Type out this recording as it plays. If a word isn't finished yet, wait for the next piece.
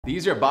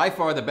These are by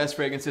far the best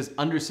fragrances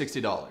under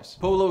 $60.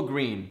 Polo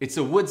Green. It's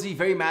a woodsy,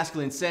 very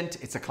masculine scent.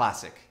 It's a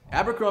classic.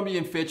 Abercrombie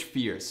 & Fitch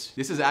Fierce.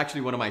 This is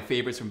actually one of my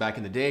favorites from back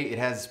in the day. It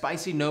has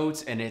spicy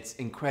notes and it's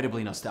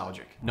incredibly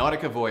nostalgic.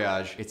 Nautica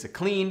Voyage. It's a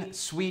clean,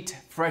 sweet,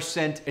 fresh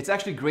scent. It's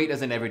actually great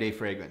as an everyday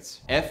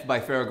fragrance. F by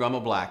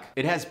Ferragamo Black.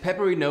 It has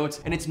peppery notes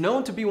and it's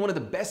known to be one of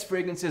the best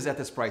fragrances at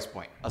this price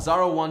point.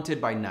 Azzaro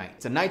Wanted by Night.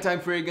 It's a nighttime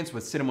fragrance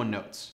with cinnamon notes.